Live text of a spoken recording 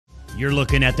You're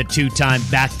looking at the two-time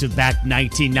back-to-back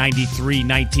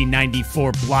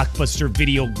 1993-1994 blockbuster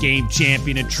video game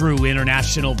champion and true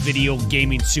international video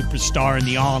gaming superstar in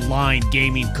the online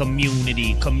gaming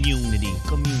community.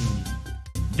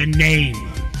 The name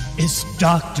is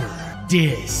Dr.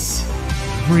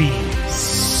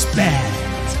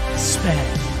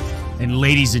 DrDisrespect. And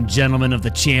ladies and gentlemen of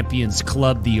the Champions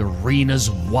Club, the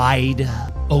arena's wide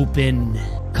open.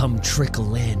 Come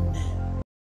trickle in.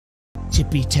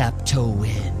 Tippy-tap-toe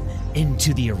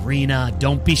into the arena.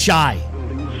 Don't be shy.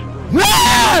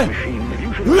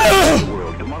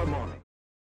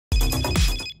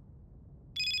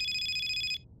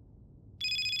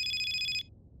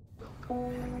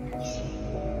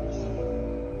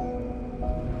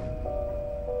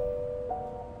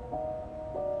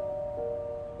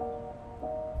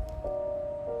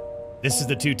 This is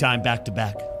the two-time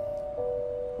back-to-back.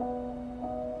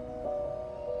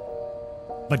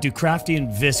 But do Kraftyy and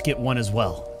Viss get one as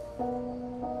well?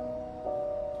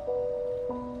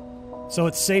 So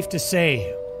it's safe to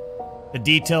say the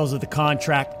details of the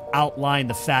contract outline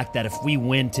the fact that if we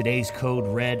win today's Code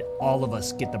Red, all of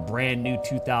us get the brand new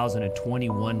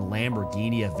 2021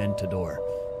 Lamborghini Aventador.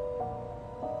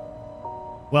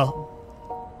 Well,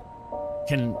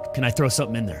 can I throw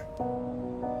something in there?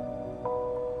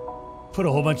 Put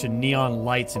a whole bunch of neon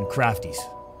lights in Krafty's.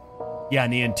 Yeah,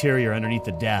 in the interior underneath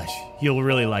the dash. He'll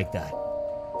really like that.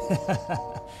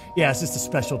 Yeah, it's just a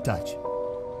special touch.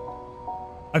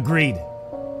 Agreed.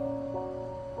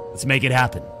 Let's make it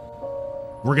happen.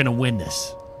 We're gonna win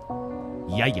this.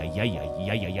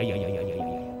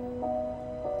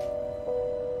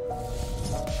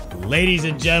 Yayayayayyaya. Ladies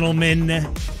and gentlemen,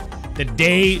 the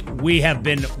day we have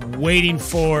been waiting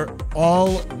for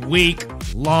all week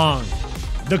long.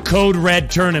 The Code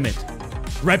Red tournament.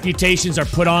 Reputations are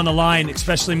put on the line,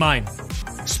 especially mine.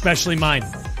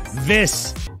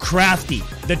 Viss, Kraftyy,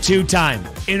 the two-time,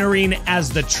 entering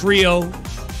as the trio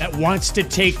that wants to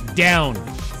take down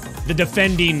the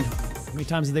defending. How many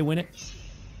times did they win it?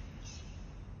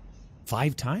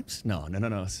 5 times? No.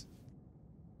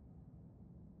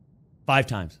 5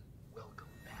 times. Welcome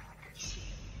back.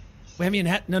 We haven't even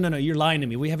had. No. You're lying to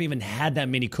me. We haven't even had that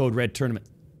many Code Red tournaments.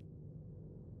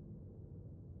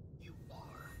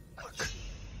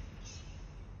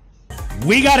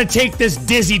 We gotta take this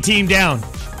Dizzy team down.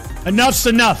 Enough's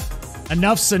enough.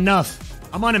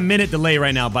 I'm on a minute delay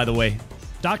right now, by the way.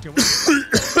 Doctor.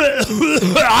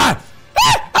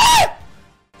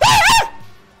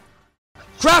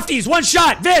 Krafty's one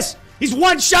shot. Viss, he's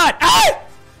one shot.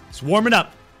 It's warming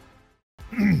up.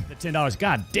 The $10.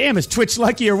 God damn, is Twitch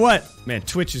lucky or what? Man,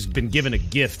 Twitch has been given a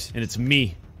gift, and it's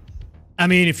me. I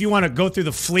mean, if you want to go through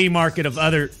the flea market of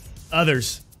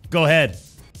others, go ahead.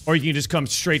 Or you can just come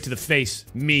straight to the face.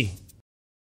 Me.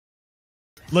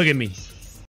 Look at me.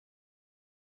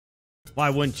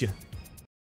 Why wouldn't you?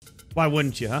 Why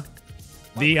wouldn't you, huh?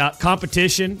 The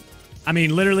competition, I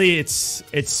mean, literally, it's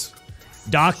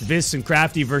Doc, Viss, and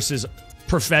Kraftyy versus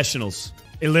professionals.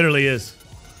 It literally is.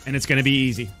 And it's gonna be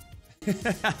easy.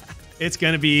 It's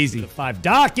gonna be easy. 5.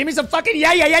 Doc, give me some fucking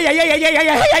yeah.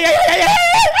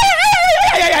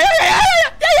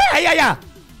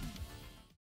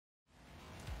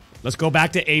 Let's go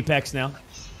back to Apex now.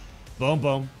 Boom,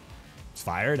 boom. Let's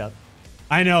fire it up.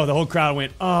 I know, the whole crowd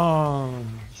went, oh.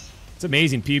 It's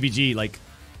amazing, PUBG. Like,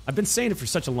 I've been saying it for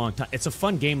such a long time. It's a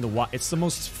fun game to watch. It's the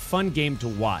most fun game to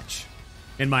watch,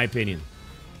 in my opinion.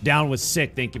 Down was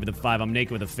sick, thank you for the 5. I'm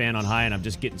naked with a fan on high and I'm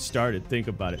just getting started. Think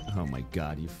about it. Oh my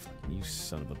god, you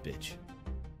son of a bitch.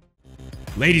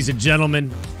 Ladies and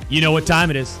gentlemen, you know what time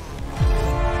it is.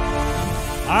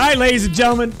 Alright, ladies and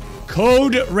gentlemen.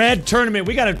 Code Red tournament.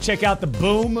 We gotta check out the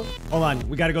boom. Hold on,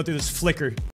 we gotta go through this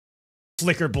flicker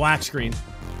black screen.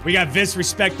 We got Viss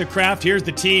Respect the Craft. Here's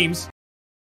the teams.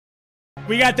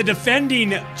 We got the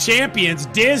defending champions,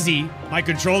 Dizzy. My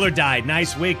controller died.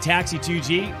 Nice wig, Taxi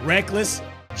 2G. Reckless,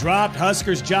 dropped.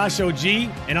 Huskers, Josh OG.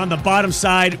 And on the bottom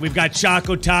side, we've got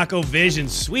Choco Taco Vision.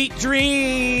 Sweet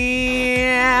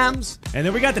dreams. And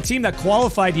then we got the team that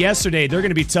qualified yesterday. They're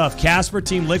gonna be tough. Casper,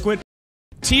 Team Liquid.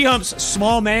 T-Hump's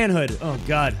Small Manhood. Oh,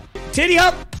 God. Titty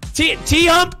Hump.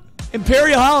 T-Hump.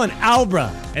 Imperial Hall and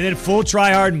Albra. And then Full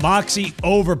Tryhard, Moxie,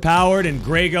 Overpowered, and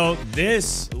Grego.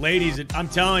 This, ladies, I'm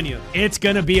telling you, it's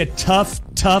going to be a tough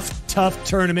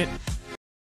tournament.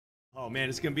 Oh, man,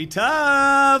 it's going to be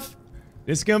tough.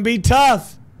 It's going to be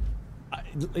tough.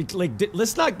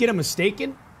 Let's not get it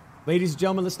mistaken. Ladies and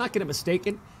gentlemen, let's not get it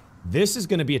mistaken. This is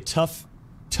going to be a tough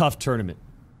tournament.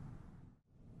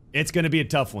 It's going to be a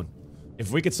tough one. If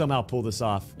we could somehow pull this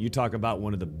off, you talk about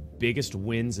one of the biggest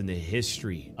wins in the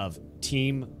history of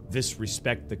Team Viss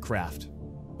Respect the Craft.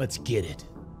 Let's get it.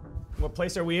 What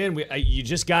place are we in? You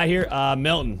just got here.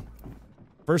 Milton.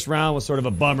 First round was sort of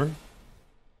a bummer.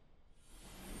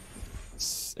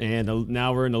 And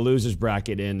now we're in the losers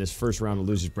bracket, and this first round of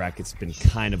losers bracket's been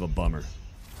kind of a bummer.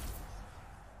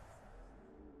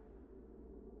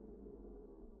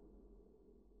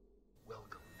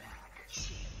 Welcome back.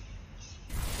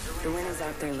 The winners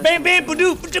out there.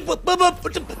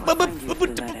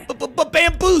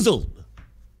 Bamboozled.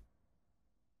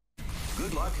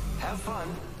 Good luck. Have fun.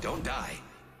 Don't die.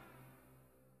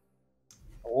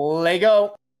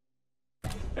 Lego.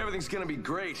 Everything's gonna be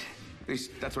great. At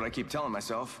least that's what I keep telling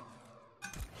myself.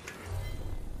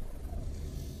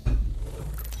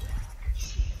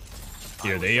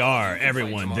 Here they are,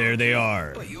 everyone. There they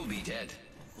are. But you'll be dead.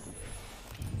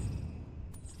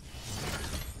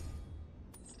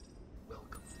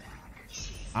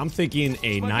 I'm thinking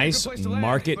a nice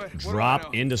market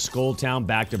drop into Skulltown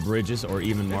back to Bridges, or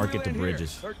even market to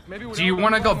Bridges. Do you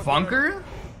want to go bunker?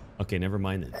 Okay, never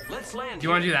mind then. Let's land. Do you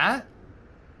want to do that?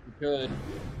 Good.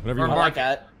 Whatever Or you I want. like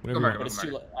that. Whatever Go you market, But it's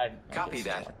too late. Copy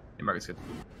that. Yeah, market's good.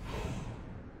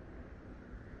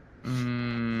 Here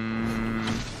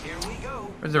we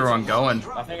go. Where's everyone going?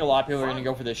 I think a lot of people are gonna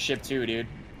go for this ship too, dude.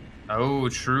 Oh,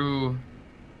 true.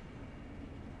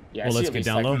 Yeah, Well, I see let's at get least,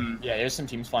 down like, low. Yeah, there's some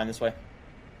teams flying this way.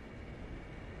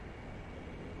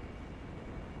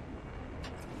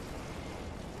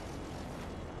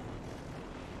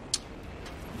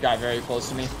 Guy very close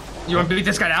to me. You want to beat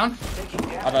this guy down?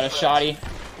 How about a shotty?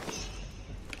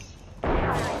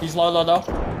 He's low, low, low.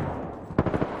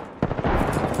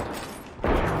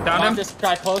 Down him. This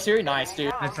guy close here. Nice,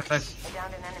 dude. Nice, nice, nice.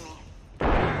 Downed an enemy.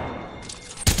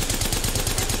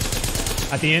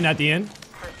 At the end, at the end.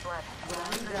 First blood.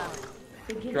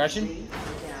 Direction.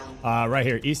 Right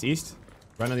here, east, east.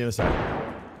 Right on the other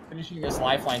side. Finishing this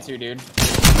lifeline too, dude.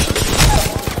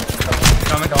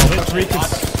 Coming.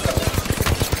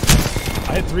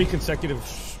 I had three consecutive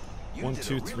 1,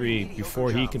 2, 3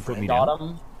 before he can put me down. Got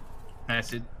him. Nice,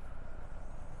 dude.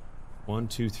 1,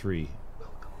 2, 3.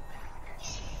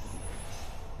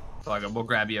 So we'll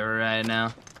grab you right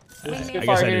now. There's I guess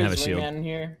I didn't have a shield. Man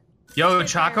here. Yo,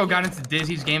 Choco got into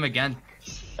Dizzy's game again.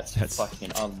 That's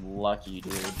fucking unlucky,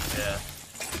 dude. Yeah.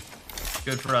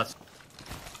 Good for us.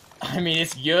 I mean,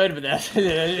 it's good, but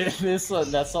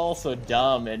that's also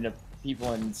dumb and the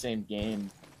people in the same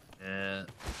game. Yeah.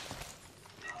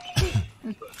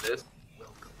 This.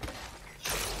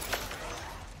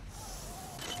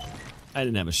 I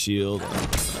didn't have a shield.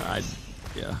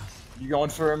 Yeah. You going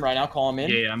for him right now? Call him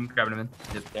in. Yeah, I'm grabbing him in.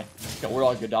 Yep. Okay. Go, we're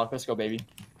all good, Doc. Let's go, baby.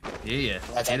 Yeah.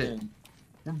 Right Get back it. in.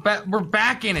 We're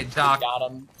back in it, Doc. Got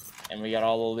him, and we got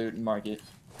all the loot and market.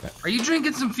 Are you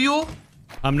drinking some fuel?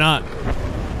 I'm not.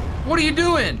 What are you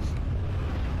doing?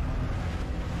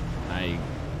 I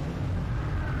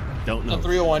don't So know.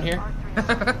 301 here.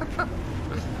 But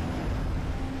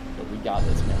we got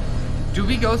this, man. Do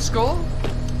we go skull?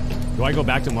 Do I go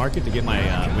back to market to get my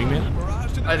wingman?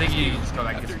 I think you just go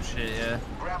back and get some shit, yeah.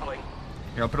 Grappling.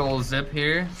 Here, I'll put a little zip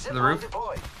here to the roof.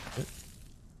 Deployed.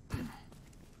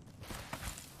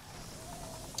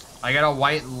 I got a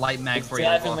white light mag for you. as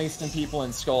well. Definitely some people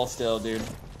in Skull still, dude.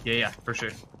 Yeah, for sure.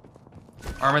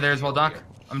 Armor there as well, Doc.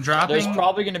 I'm There's dropping.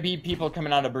 probably gonna be people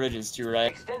coming out of bridges too,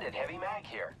 right? Extended heavy mag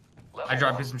here. I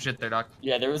dropped you some shit there, Doc.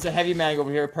 Yeah, there was a heavy mag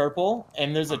over here, purple,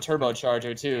 and there's a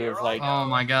turbocharger too. If like, Oh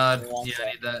my god. Yeah,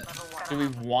 I need that. do we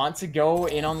want to go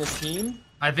in on this team?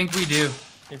 I think we do.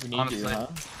 If we need Honestly. to, huh?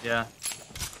 Yeah.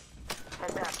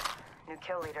 Heads up. New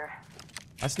kill leader.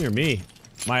 That's near me.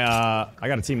 I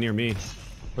got a team near me.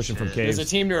 Pushing from Shit. caves. There's a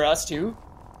team near us too.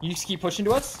 You just keep pushing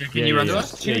to us. Can Yeah, you yeah, run to yeah.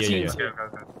 us? Two teams. Okay, okay,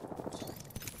 okay.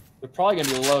 They're probably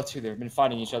gonna be low too. They've been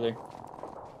fighting each other.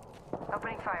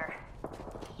 Opening fire.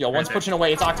 Yo, one's there. pushing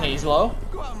away. It's Octane. He's low.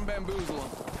 Go out and bamboozle him.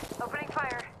 Opening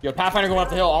fire. Yo, Pathfinder going up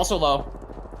the hill, also low.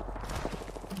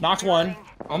 Knocked one.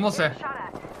 Almost there.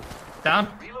 Shot at. Down.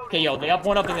 Okay, yo, they up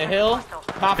one up in the hill.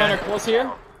 Pathfinder Okay. close here.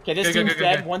 Okay, this Good, team's good, good,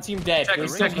 dead. good. One team dead. Check,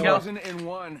 There's check, two check. more.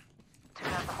 1001. Took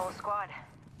out the whole squad.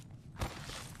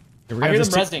 Yeah, we're I gonna hear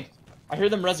have them this, resing. I hear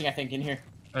them resing, I think, in here.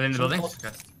 Are they in the building? Okay.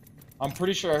 I'm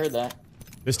pretty sure I heard that.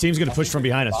 this team's gonna push from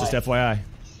behind us, just FYI.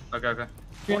 Okay, okay.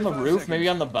 Maybe on the 45 roof, seconds. maybe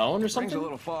on the bone or Rings a something?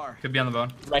 little far. Could be on the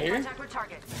bone. Right here? Contact with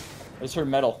target. I just heard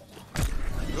metal.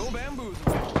 Go bamboozle.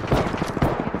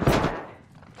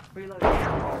 Reloading.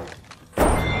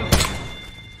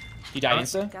 He died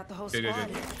insta. Got the whole Good, good, squad.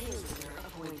 good.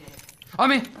 Appointed. On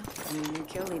me. New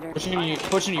kill leader.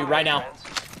 Pushing you right now.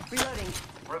 Reloading.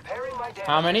 Repairing my damage.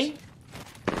 How many?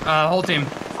 Whole team.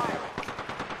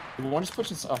 One is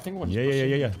pushing. I think one is Yeah.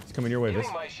 pushing. It's coming your way, Viss.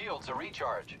 Giving my shields a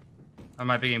recharge. I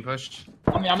might be getting pushed.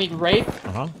 I mean, Wraith.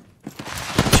 Uh-huh.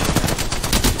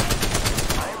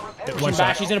 One She's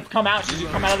back. shot. She's gonna come out. She's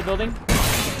gonna come out of the building.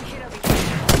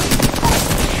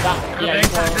 Stop. Yeah,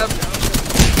 Bang, back up.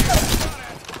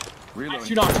 Reloading.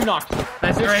 two knocked.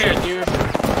 Nice, Good right shit, here. dude.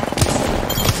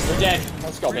 We're dead.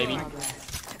 Let's go, baby.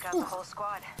 Took out the whole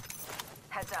squad.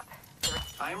 Heads up.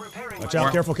 I am repairing. Watch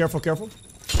out. Careful, careful, careful.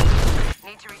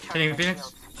 Need to recharge. Hitting my Phoenix.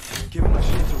 shields. Giving my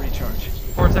shields a recharge.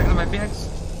 4 seconds on my Phoenix.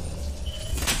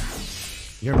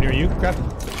 You hear him near you,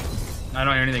 Kraftyy? I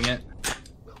don't hear anything yet.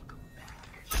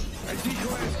 A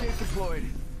decoy escape deployed.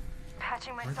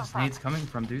 Patching Where's myself this up. nades coming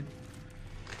from, dude?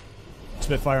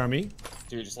 Spitfire on me.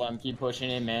 Dude, just let him keep pushing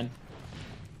in, man.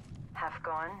 Half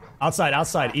gone. Outside,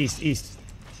 outside, east, east.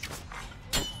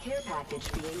 Care package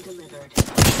being delivered.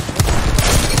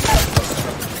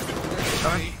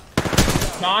 Coming.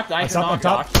 Knocked. Nice Up knocked.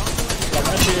 top. Yeah,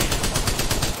 run,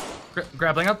 dude.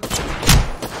 Grappling up. Oh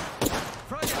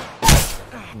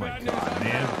my god,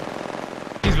 man.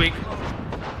 He's weak.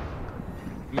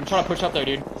 I'm trying to push up there,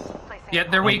 dude. Yeah,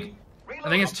 they're weak. I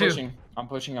think it's 2. I'm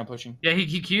pushing. Yeah,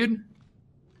 he queued.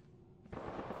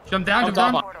 Jump down, jump Jump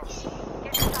down. down. Portal.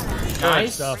 Get your shot at.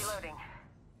 Nice. Stuff.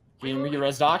 Reloading. Give me your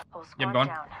res doc. Whole Yeah, I'm squad going.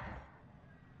 down.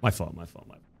 My fault.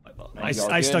 I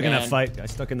You're all stuck good, in man. that fight. I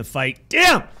stuck in the fight.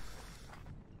 Damn!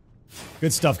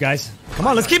 Good stuff, guys. Come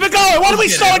on, let's keep it going. What are we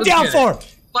Let's get it, slowing let's down get for?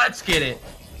 it. Let's get it.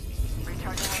 Recharging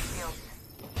my shields.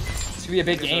 This could be a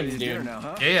big game, Dinner dude. now,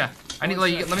 huh? Yeah. I need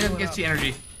let me get the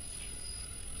energy.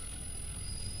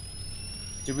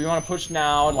 Do we want to push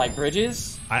now, like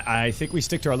bridges? I think we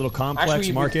stick to our little complex Actually,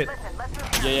 we- market. Listen,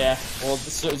 let's move. Yeah. Well, the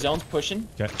zone's pushing.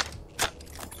 Okay.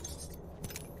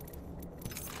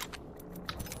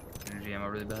 Energy ammo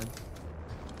really bad.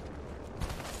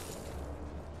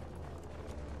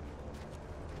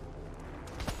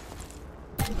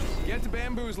 Get to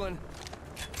bamboozling.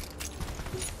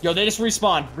 Yo, they just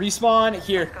respawn. Respawn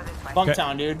here. Go this way. Bunk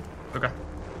town, dude. Okay.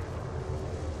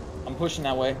 I'm pushing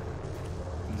that way.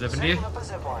 Zipping to you.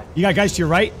 You got guys to your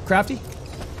right, Kraftyy?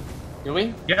 Do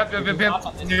we? Yep.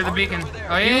 Near the beacon.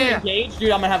 Oh, yeah. Engage? Dude,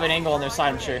 I'm gonna have an angle on their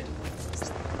side, I'm sure.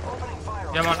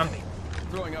 Yeah, I'm on him.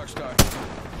 Throwing arc star.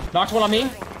 Knocked one on me.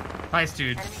 Nice,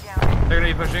 dude. Enemy down. They're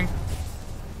gonna be pushing.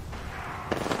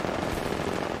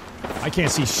 I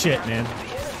can't see shit, man.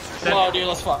 Whoa, dude,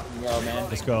 let's fucking go, man.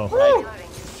 Let's go. Reloading.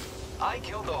 I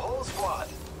killed the whole squad.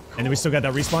 And then we still got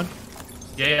that respawn?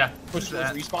 Yeah. Push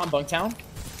that. respawn, bunk town.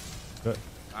 Good.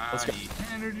 Let's go.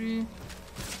 Energy.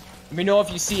 Let me know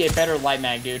if you see a better light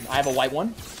mag, dude. I have a white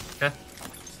one. Okay.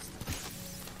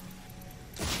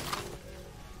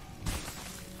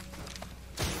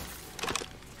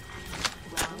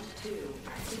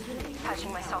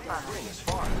 Patching myself up.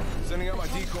 Sending out my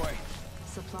decoy.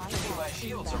 Supply My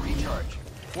shields are recharged.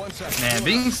 1 second. Man,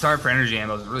 being starved for energy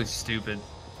ammo is really stupid.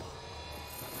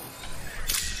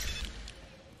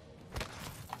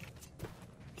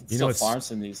 You know, Still it's farm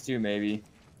some of these too, maybe.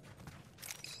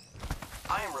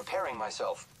 I am repairing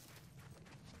myself.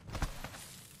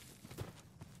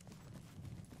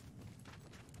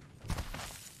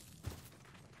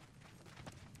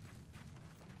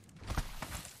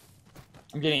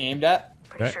 I'm getting aimed at.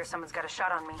 Pretty Okay. sure someone's got a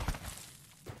shot on me.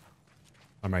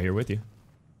 I'm right here with you.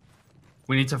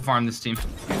 We need to farm this team.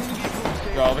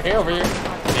 Go over here, over here.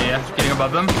 Yeah. Getting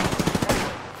above them.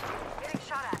 Getting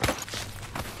shot at.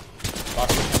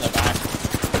 Box in the back.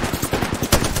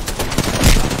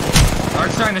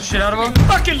 Arc's trying the shit out of them.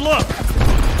 Fucking look!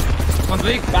 One's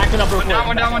weak. Backing up real One quick. down,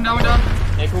 one down, one down, one down.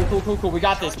 Hey, cool. We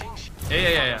got this.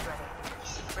 Yeah.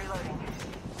 Reloading.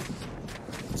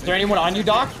 Is there anyone on you,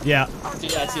 Doc? Yeah. See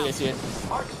it.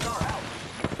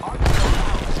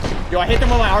 Yo, I hit them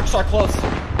with my arc star close.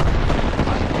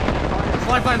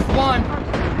 Lifeline's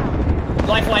 1.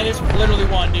 Lifeline is literally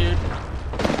one, dude.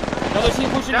 Another team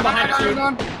pushing in behind us, dude.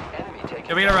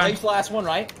 Yeah, we gotta run. Lake's the last one,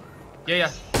 right? Yeah.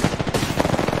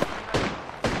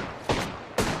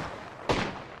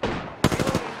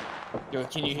 Yo,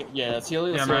 can you? Yeah, let's heal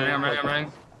it. Yeah, I'm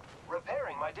running.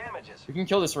 Repairing my damages. We can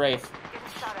kill this Wraith. Getting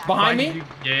shot at. Behind me?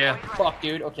 Yeah. Fuck,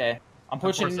 dude. Okay, I'm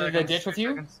pushing 4 into the seconds, ditch with 3 you.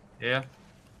 seconds. Yeah.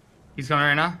 He's going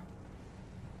right now.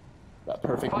 That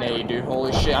perfect nade, dude.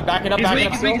 Holy shit. I'm backing up, He's backing weak,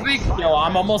 up. he's weak, still. he's weak. Yo,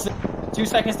 I'm almost 2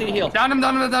 seconds to heal. Down him.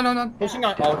 Pushing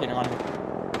on. Oh, okay, never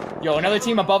mind. Yo, another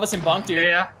team above us in bunk, dude.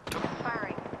 Yeah.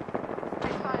 Firing.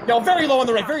 Firing. Yo, very low on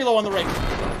the rig. Very low on the rig.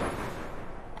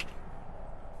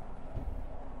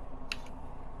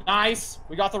 Nice.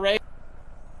 We got the rig.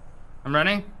 I'm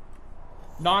running.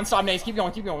 Non-stop nades. Keep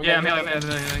going. We Yeah, I'm gotta- healing.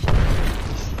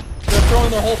 They're throwing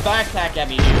their whole backpack at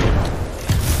me, dude.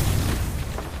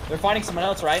 They're fighting someone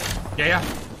else, right? Yeah.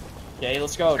 Okay,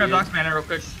 let's go, Grab dude. Doc's banner real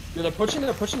quick. Dude, they're pushing.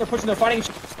 They're fighting.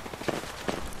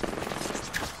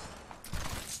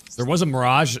 There was a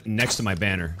Mirage next to my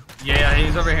banner. Yeah,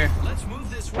 he's over here. Let's move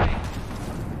this way.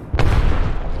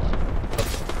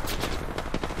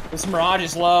 This Mirage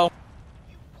is low.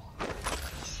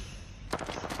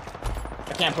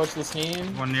 I can't push this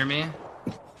team. One near me.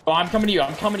 Oh, I'm coming to you.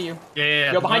 I'm coming to you.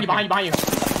 Yeah. Yo, behind you.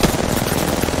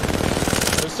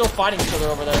 They're still fighting each other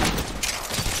over there.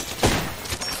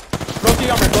 Broke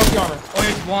the armor. Oh,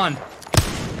 here's one.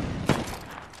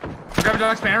 Grab a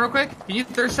dog spanner real quick. Can you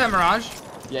thirst that Mirage?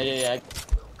 Yeah.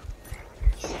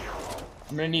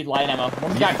 I'm gonna need light ammo.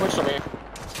 One guy pushed over here.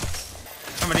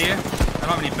 Coming to you. I don't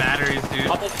have any batteries, dude.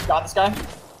 Got this guy.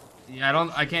 Yeah,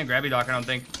 I can't grab you, Doc, I don't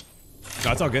think.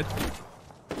 No, it's all good.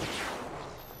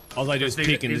 All I do is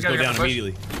peek and just go down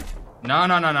immediately. No. I'm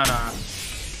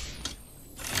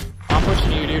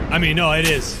pushing you, dude. I mean, no, it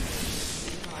is.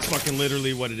 It's fucking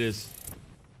literally what it is.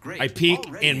 Great. I peek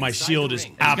and my shield is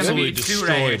absolutely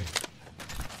destroyed.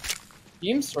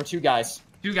 Teams or 2 guys?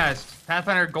 2 guys.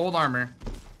 Pathfinder gold armor.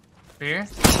 Here.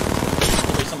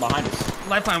 There's some behind us.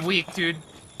 Lifeline weak, dude.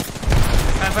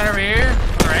 Pathfinder over here.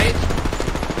 Alright.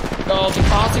 Oh, the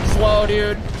caustic's low,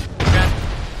 dude. Okay.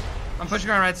 I'm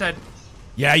pushing on right side.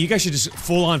 Yeah, you guys should just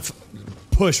full on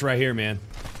push right here, man.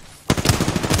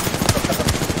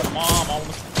 Mom,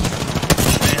 almost.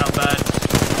 Ain't how bad.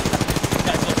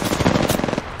 Nice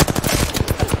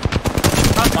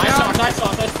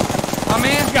shot. Oh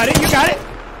man. You got it.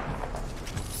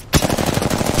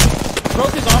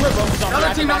 Broke his armor.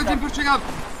 Another team pushing up.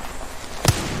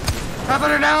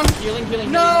 Pathfinder down.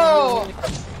 Healing. No!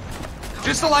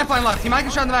 Just the lifeline left. He might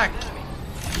get shot in the back.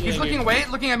 He's looking Healing. away,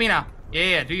 looking at me now.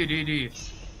 Yeah. Do you?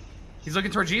 He's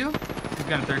looking towards you. He's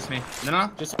gonna thirst me.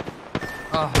 No. Just.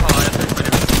 Oh, that's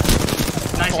it.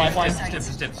 Nice. Lifeline.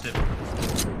 Stip.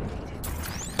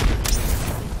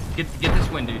 Get this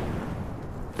win, dude.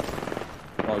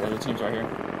 Oh, the other team's right here.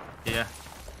 Yeah.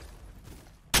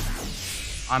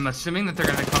 I'm assuming that they're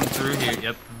gonna come through here.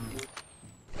 Yep.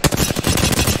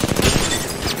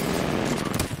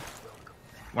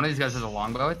 One of these guys has a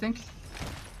longbow, I think.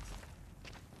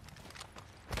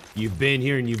 You've been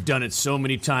here and you've done it so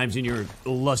many times in your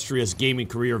illustrious gaming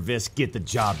career, Viss. Get the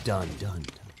job done.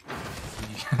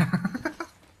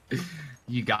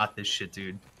 You got this shit,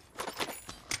 dude.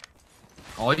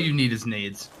 All you need is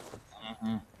nades.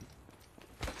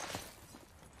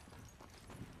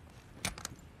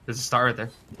 There's a star right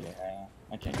there. Yeah,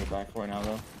 I can't go back for it now,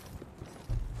 though.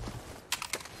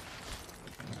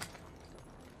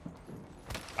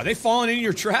 Are they falling into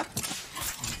your trap?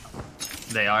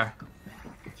 They are.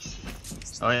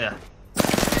 Oh yeah.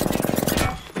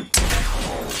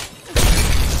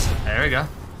 There we go.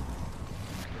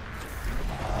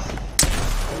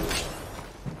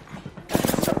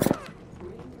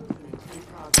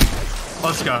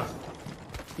 Let's go.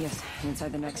 Yes,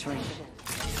 inside the next ring.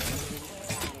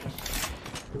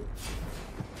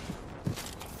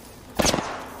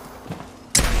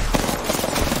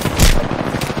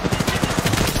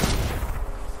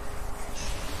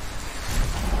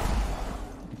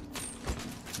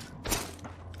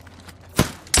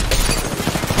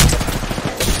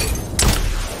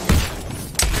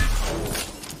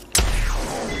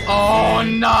 Oh,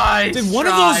 nice! Did one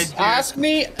of try, those dude. Ask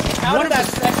me, how did that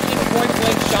second point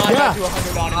blank shot Yeah. have to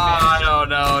 100 on him? I don't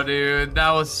know, dude.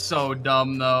 That was so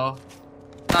dumb, though.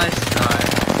 Nice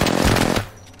try.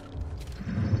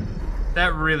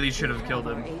 That really should have killed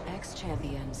him. Apex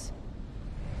champions.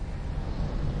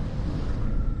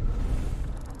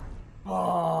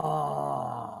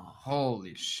 Oh.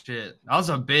 Holy shit. That was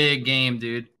a big game,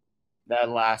 dude. That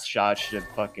last shot should have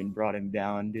fucking brought him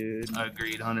down, dude.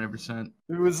 Agreed, 100%.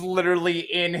 It was literally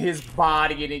in his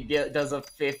body and it does a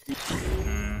 50.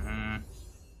 Mm-hmm.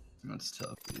 That's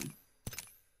tough, dude.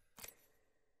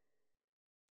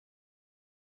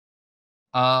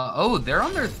 Oh, they're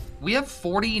on their... We have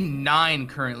 49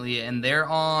 currently, and they're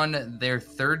on their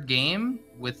 3rd game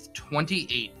with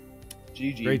 28.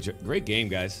 GG. Great game,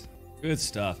 guys. Good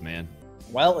stuff, man.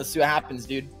 Well, let's see what happens,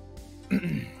 dude.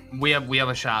 We have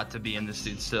a shot to be in this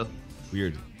dude still.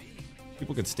 Weird.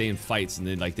 People could stay in fights and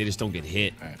then they just don't get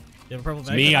hit. You have a purple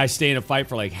bag? Me, I stay in a fight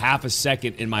for like half a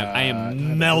second and I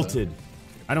am melted.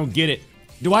 I don't get it.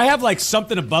 Do I have like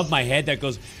something above my head that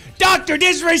goes, Dr.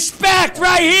 Disrespect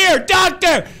right here,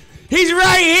 Doctor! He's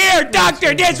right here,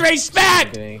 Dr.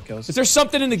 Disrespect! Is there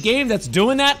something in the game that's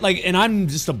doing that? Like, and I'm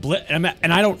just a and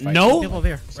I don't know? People over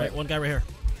here. Right, one guy right here.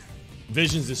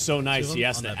 Visions is so nice, he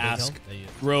has on to that big ask hill that you-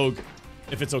 Rogue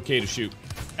if it's okay to shoot.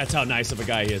 That's how nice of a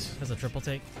guy he is. Has a triple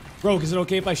take. Rogue, is it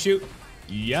okay if I shoot?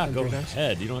 Yeah, go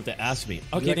ahead. You don't have to ask me.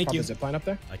 Okay, thank you. Zip line up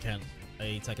there? I can't.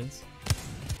 8 seconds.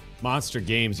 Monster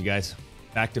games, you guys.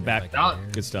 Back to back. Back.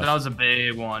 Good stuff. That was a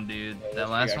big one, dude. That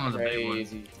last one was a big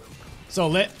one. So,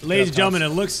 ladies and gentlemen, it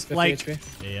looks 50 like HP.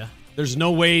 Yeah. there's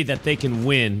no way that they can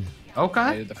win I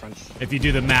Okay. did the front. if you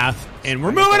do the math. And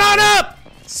we're moving on up!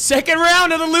 Second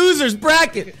round of the losers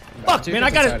bracket. Fuck, two man, I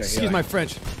different gotta, sides, excuse yeah. my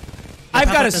French. Top I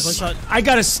left, one shot.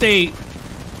 gotta stay.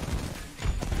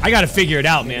 I gotta figure it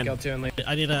out, man. Kill two and leave.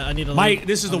 I need a. Mike,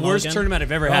 this is the worst tournament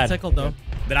I've ever We're all had tickled though.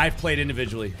 that I've played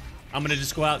individually. I'm gonna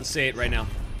just go out and say it right now.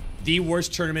 The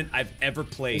worst tournament I've ever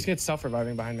These played. kids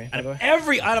self-reviving behind me, by Out the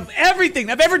of way. everything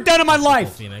I've ever done in my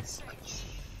life. Phoenix.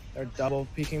 They're double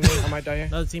peeking me. I might die here.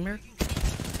 Another team here.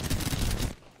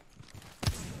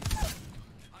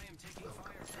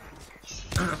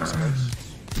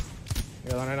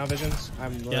 You're on right now, Visions.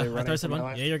 I'm literally Yeah, I running throw for some my one.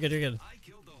 life. Yeah, you're good. You're good.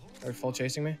 They're full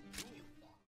chasing me.